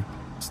Caesar.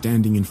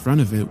 Standing in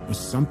front of it was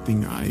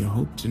something I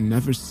hoped to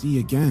never see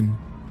again.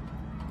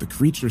 The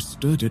creature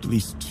stood at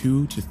least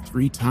 2 to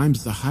 3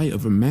 times the height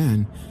of a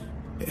man.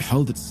 It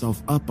held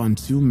itself up on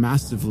 2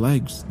 massive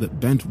legs that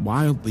bent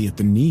wildly at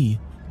the knee,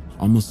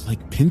 almost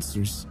like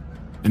pincers,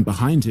 and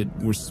behind it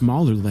were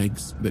smaller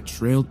legs that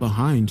trailed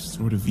behind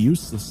sort of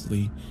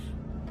uselessly.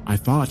 I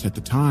thought at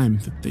the time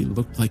that they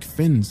looked like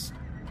fins.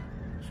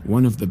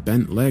 One of the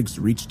bent legs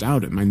reached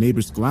out at my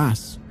neighbor's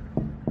glass.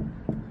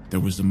 There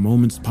was a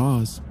moment's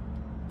pause.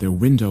 Their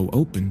window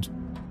opened.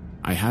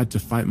 I had to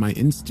fight my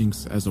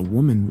instincts as a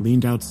woman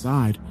leaned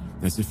outside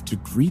as if to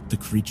greet the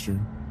creature,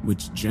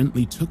 which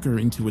gently took her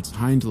into its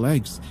hind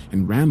legs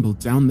and rambled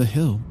down the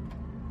hill.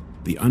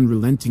 The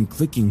unrelenting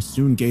clicking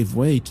soon gave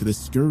way to the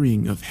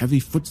scurrying of heavy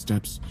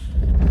footsteps.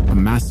 A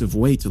massive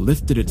weight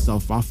lifted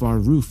itself off our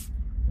roof.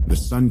 The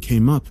sun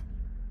came up.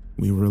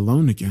 We were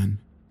alone again.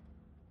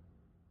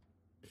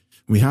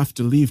 We have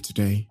to leave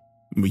today.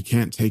 We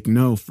can't take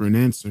no for an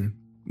answer.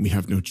 We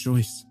have no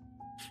choice.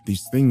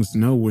 These things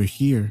know we're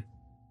here.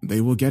 They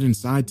will get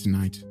inside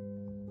tonight.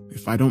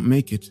 If I don't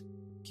make it,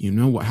 you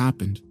know what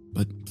happened,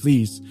 but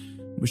please,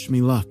 wish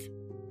me luck.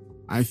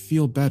 I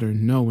feel better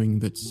knowing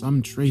that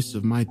some trace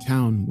of my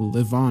town will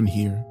live on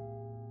here.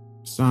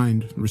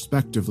 Signed,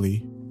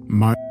 respectively,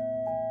 Mark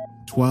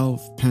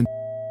 12 Penn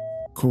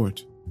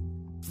Court,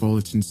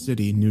 Fullerton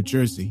City, New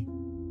Jersey.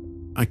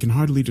 I can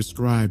hardly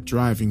describe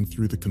driving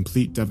through the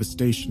complete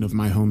devastation of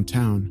my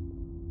hometown.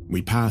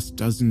 We passed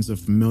dozens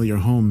of familiar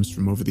homes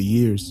from over the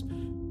years.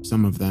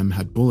 Some of them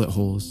had bullet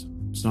holes,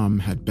 some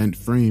had bent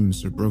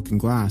frames or broken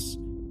glass,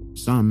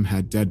 some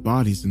had dead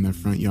bodies in their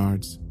front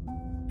yards.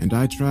 And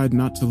I tried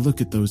not to look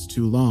at those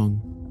too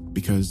long,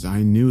 because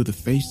I knew the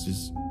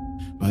faces.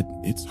 But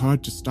it's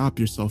hard to stop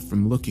yourself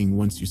from looking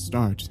once you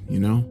start,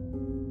 you know?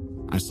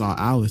 I saw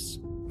Alice,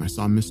 I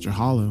saw Mr.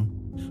 Hollow,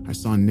 I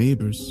saw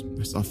neighbors,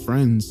 I saw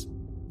friends.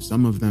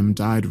 Some of them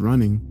died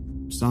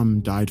running,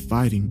 some died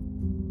fighting,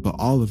 but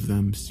all of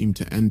them seemed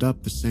to end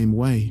up the same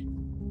way,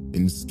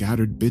 in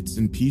scattered bits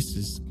and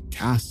pieces,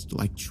 cast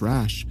like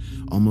trash,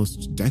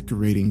 almost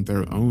decorating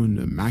their own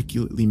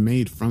immaculately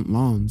made front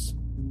lawns.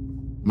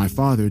 My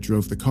father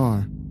drove the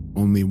car.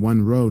 Only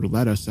one road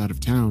led us out of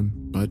town,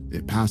 but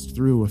it passed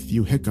through a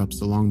few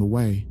hiccups along the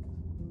way.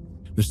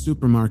 The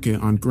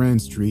supermarket on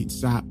Grand Street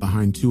sat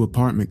behind 2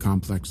 apartment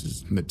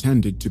complexes that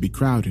tended to be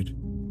crowded.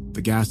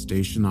 The gas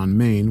station on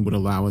Main would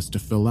allow us to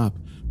fill up,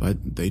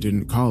 but they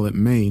didn't call it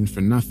Main for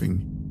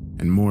nothing,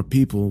 and more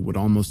people would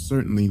almost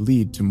certainly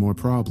lead to more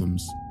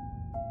problems.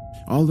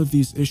 All of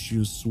these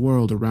issues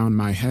swirled around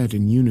my head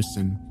in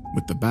unison,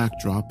 with the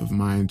backdrop of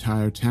my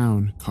entire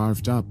town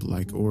carved up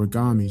like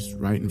origamis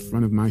right in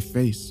front of my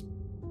face.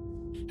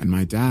 And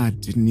my dad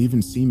didn't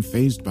even seem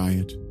fazed by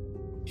it.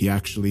 He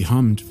actually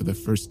hummed for the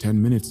first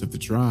 10 minutes of the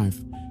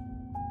drive.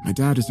 My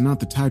dad is not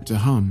the type to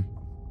hum.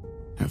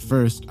 At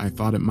first, I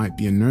thought it might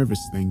be a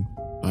nervous thing,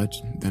 but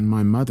then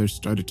my mother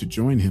started to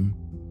join him.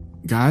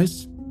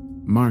 "Guys?"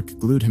 Mark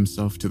glued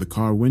himself to the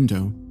car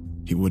window.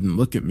 He wouldn't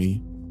look at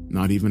me,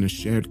 not even a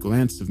shared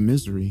glance of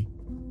misery.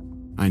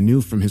 I knew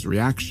from his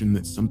reaction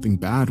that something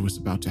bad was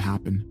about to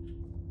happen.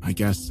 I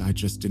guess I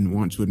just didn't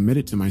want to admit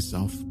it to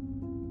myself.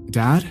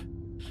 "Dad?"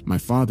 My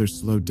father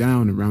slowed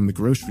down around the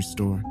grocery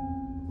store.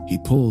 He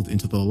pulled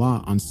into the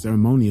lot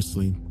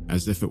unceremoniously,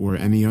 as if it were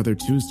any other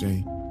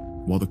Tuesday,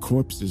 while the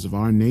corpses of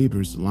our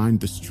neighbors lined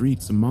the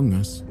streets among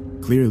us,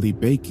 clearly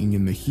baking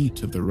in the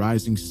heat of the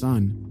rising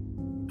sun.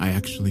 I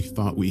actually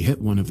thought we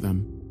hit one of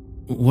them.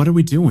 "What are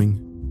we doing?"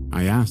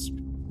 I asked.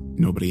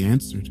 Nobody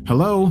answered.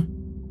 "Hello?"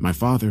 My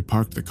father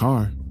parked the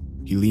car.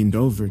 He leaned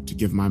over to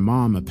give my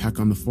mom a peck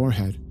on the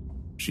forehead.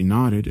 She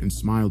nodded and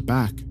smiled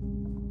back.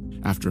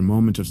 After a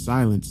moment of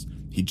silence,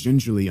 he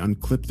gingerly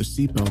unclipped the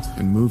seatbelt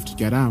and moved to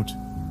get out.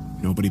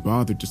 Nobody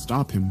bothered to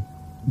stop him.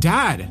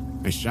 "Dad!"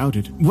 I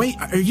shouted. "Wait,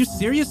 are you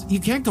serious? You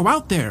can't go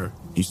out there!"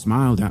 He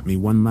smiled at me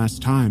one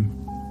last time.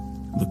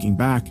 Looking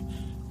back,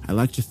 I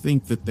like to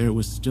think that there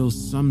was still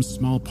some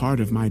small part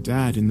of my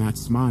dad in that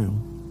smile.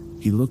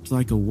 He looked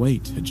like a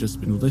weight had just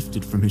been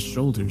lifted from his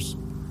shoulders,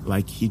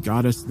 like he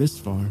got us this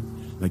far,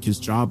 like his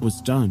job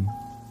was done.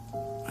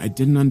 I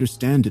didn't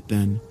understand it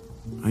then.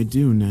 I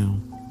do now.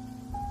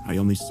 I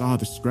only saw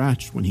the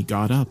scratch when he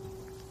got up,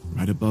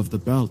 right above the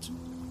belt,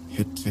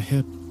 hip to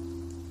hip.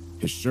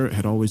 His shirt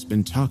had always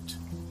been tucked.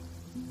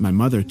 My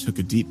mother took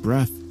a deep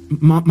breath.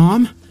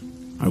 Mom?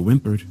 I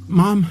whimpered.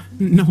 "Mom,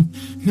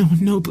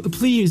 no,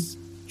 please."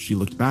 She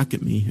looked back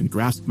at me and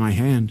grasped my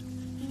hand.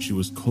 She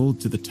was cold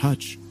to the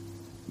touch.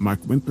 Mark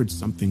whimpered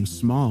something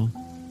small.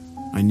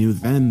 I knew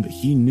then that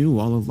he knew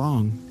all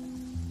along.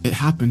 It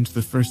happened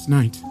the first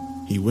night,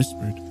 he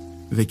whispered.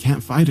 They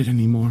can't fight it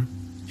anymore.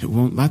 It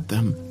won't let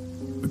them.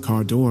 The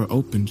car door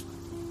opened.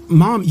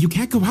 Mom, you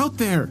can't go out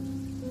there!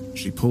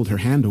 She pulled her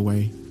hand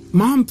away.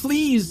 Mom,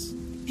 please!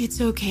 It's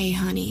okay,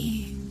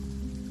 honey.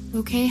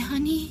 Okay,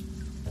 honey?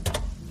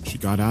 She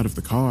got out of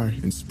the car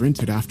and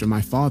sprinted after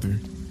my father.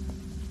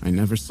 I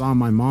never saw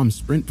my mom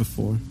sprint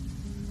before.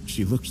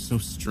 She looked so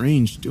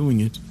strange doing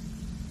it.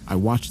 I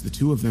watched the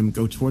two of them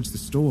go towards the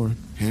store,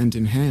 hand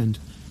in hand.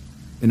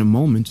 In a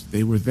moment,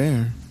 they were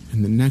there,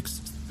 and the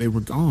next, they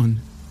were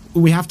gone.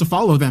 We have to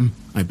follow them,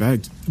 I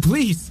begged.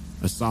 Please!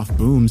 A soft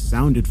boom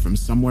sounded from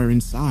somewhere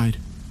inside.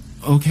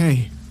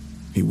 Okay,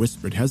 he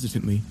whispered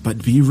hesitantly,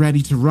 but be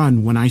ready to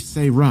run when I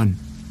say run.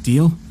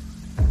 Deal?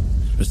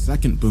 A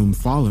second boom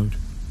followed.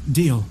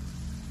 Deal,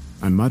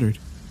 I muttered.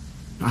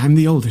 I'm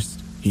the oldest,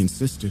 he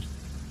insisted.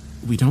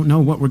 We don't know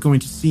what we're going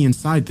to see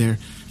inside there.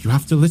 You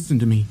have to listen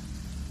to me.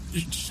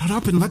 Shut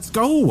up and let's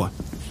go!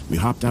 We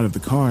hopped out of the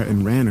car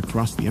and ran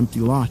across the empty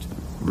lot.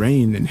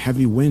 Rain and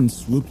heavy wind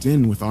swooped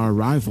in with our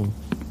arrival.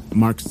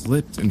 Mark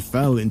slipped and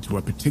fell into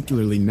a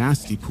particularly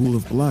nasty pool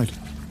of blood.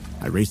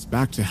 I raced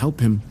back to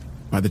help him.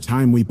 By the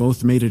time we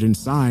both made it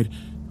inside,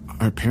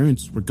 our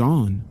parents were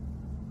gone.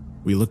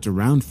 We looked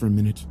around for a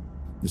minute.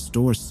 The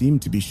store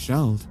seemed to be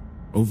shelled.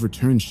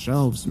 Overturned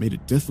shelves made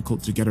it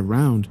difficult to get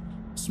around.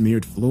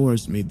 Smeared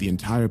floors made the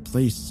entire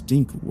place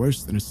stink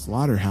worse than a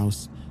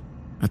slaughterhouse.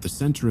 At the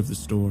center of the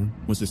store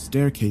was a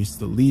staircase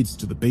that leads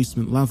to the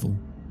basement level.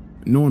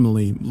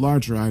 Normally,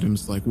 larger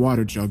items like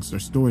water jugs are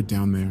stored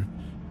down there.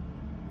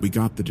 We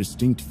got the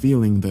distinct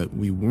feeling that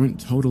we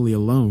weren't totally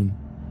alone,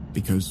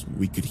 because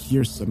we could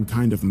hear some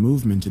kind of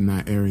movement in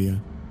that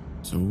area,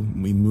 so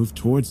we moved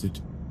towards it.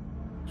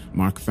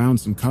 Mark found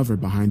some cover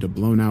behind a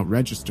blown-out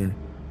register.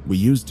 We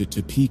used it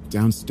to peek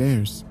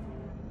downstairs.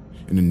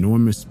 An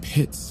enormous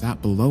pit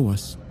sat below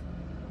us.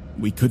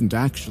 We couldn't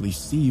actually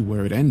see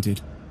where it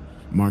ended.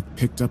 Mark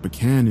picked up a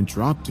can and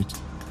dropped it.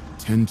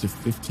 10 to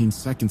 15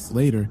 seconds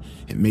later,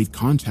 it made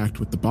contact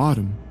with the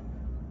bottom.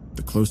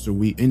 The closer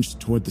we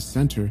inched toward the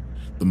center,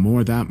 the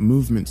more that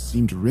movement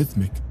seemed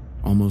rhythmic,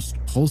 almost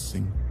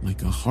pulsing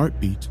like a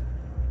heartbeat.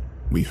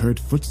 We heard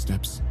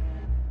footsteps.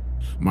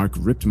 Mark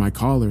ripped my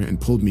collar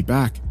and pulled me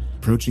back.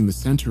 Approaching the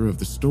center of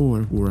the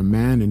store were a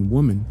man and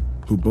woman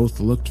who both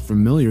looked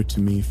familiar to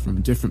me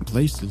from different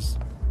places.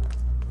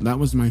 That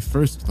was my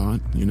first thought,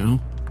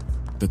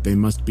 that they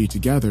must be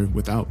together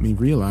without me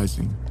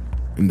realizing,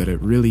 and that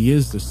it really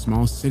is a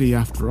small city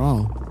after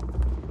all.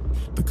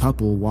 The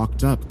couple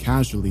walked up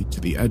casually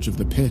to the edge of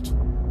the pit.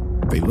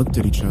 They looked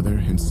at each other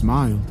and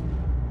smiled.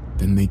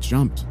 Then they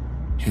jumped,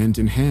 hand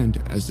in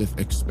hand, as if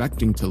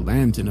expecting to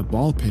land in a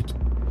ball pit.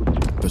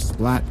 The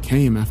splat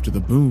came after the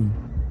boom.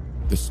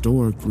 The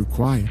store grew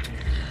quiet.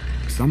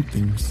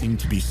 Something seemed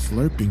to be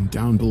slurping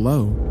down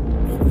below.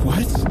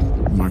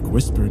 What? Mark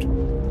whispered.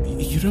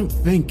 You don't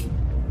think...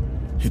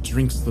 It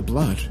drinks the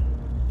blood.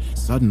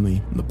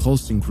 Suddenly, the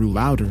pulsing grew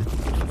louder.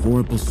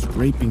 Horrible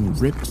scraping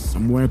ripped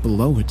somewhere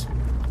below it.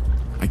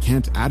 I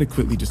can't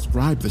adequately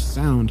describe the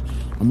sound,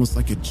 almost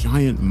like a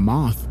giant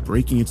moth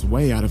breaking its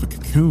way out of a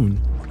cocoon.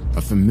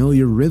 A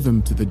familiar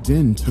rhythm to the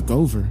din took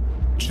over.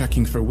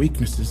 Checking for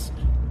weaknesses,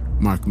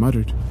 Mark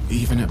muttered,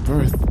 even at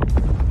birth.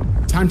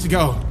 Time to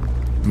go,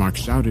 Mark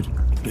shouted.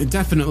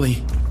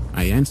 Definitely,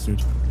 I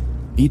answered.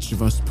 Each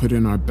of us put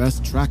in our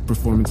best track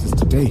performances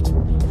to date.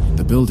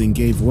 The building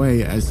gave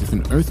way as if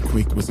an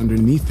earthquake was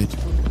underneath it.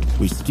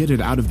 We skidded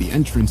out of the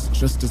entrance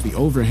just as the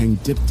overhang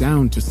dipped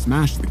down to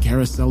smash the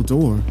carousel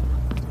door.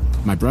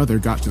 My brother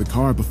got to the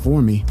car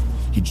before me.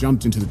 He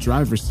jumped into the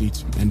driver's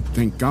seat, and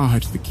thank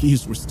God the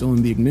keys were still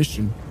in the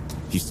ignition.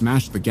 He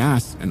smashed the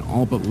gas and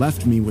all but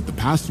left me with the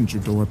passenger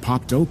door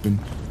popped open.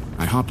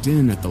 I hopped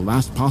in at the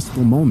last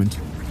possible moment.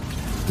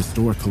 The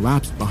store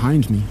collapsed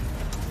behind me.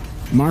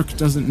 Mark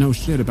doesn't know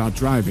shit about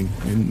driving,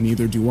 and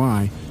neither do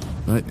I,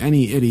 but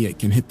any idiot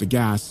can hit the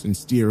gas and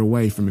steer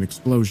away from an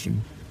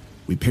explosion.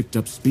 We picked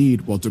up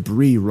speed while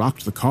debris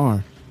rocked the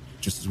car.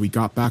 Just as we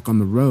got back on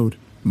the road,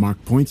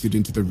 Mark pointed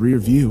into the rear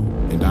view,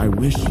 and I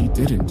wish he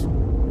didn't.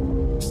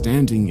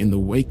 Standing in the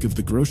wake of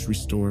the grocery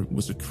store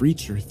was a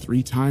creature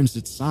 3 times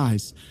its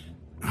size.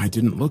 I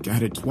didn't look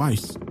at it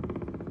twice.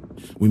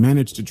 We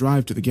managed to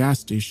drive to the gas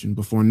station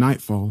before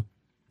nightfall.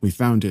 We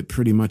found it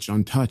pretty much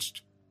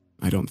untouched.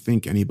 I don't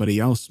think anybody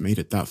else made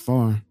it that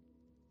far.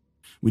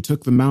 We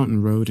took the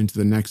mountain road into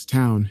the next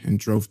town and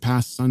drove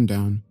past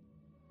sundown.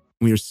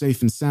 We are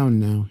safe and sound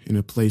now in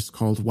a place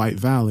called White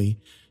Valley.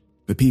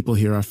 The people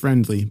here are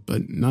friendly,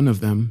 but none of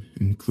them,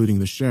 including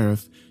the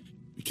sheriff,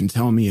 can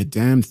tell me a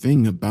damn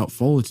thing about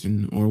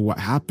Fullerton or what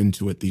happened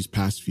to it these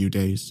past few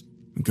days.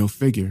 Go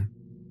figure.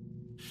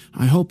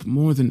 I hope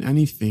more than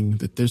anything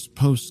that this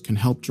post can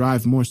help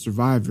drive more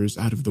survivors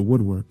out of the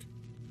woodwork.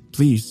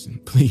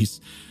 Please,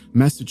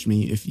 message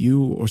me if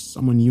you or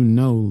someone you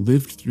know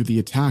lived through the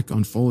attack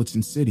on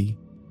Fullerton City.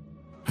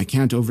 I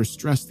can't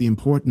overstress the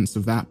importance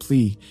of that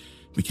plea.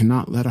 We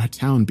cannot let our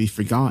town be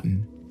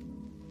forgotten.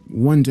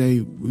 One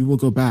day, we will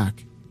go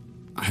back,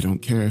 I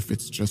don't care if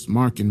it's just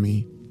Mark and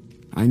me.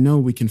 I know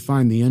we can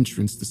find the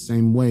entrance the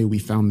same way we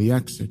found the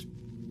exit.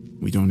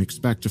 We don't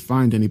expect to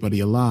find anybody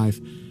alive.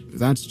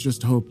 That's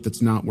just hope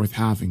that's not worth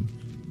having.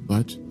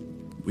 But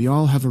we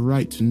all have a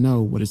right to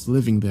know what is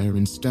living there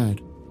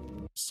instead.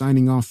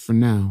 Signing off for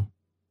now,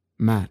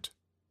 Matt.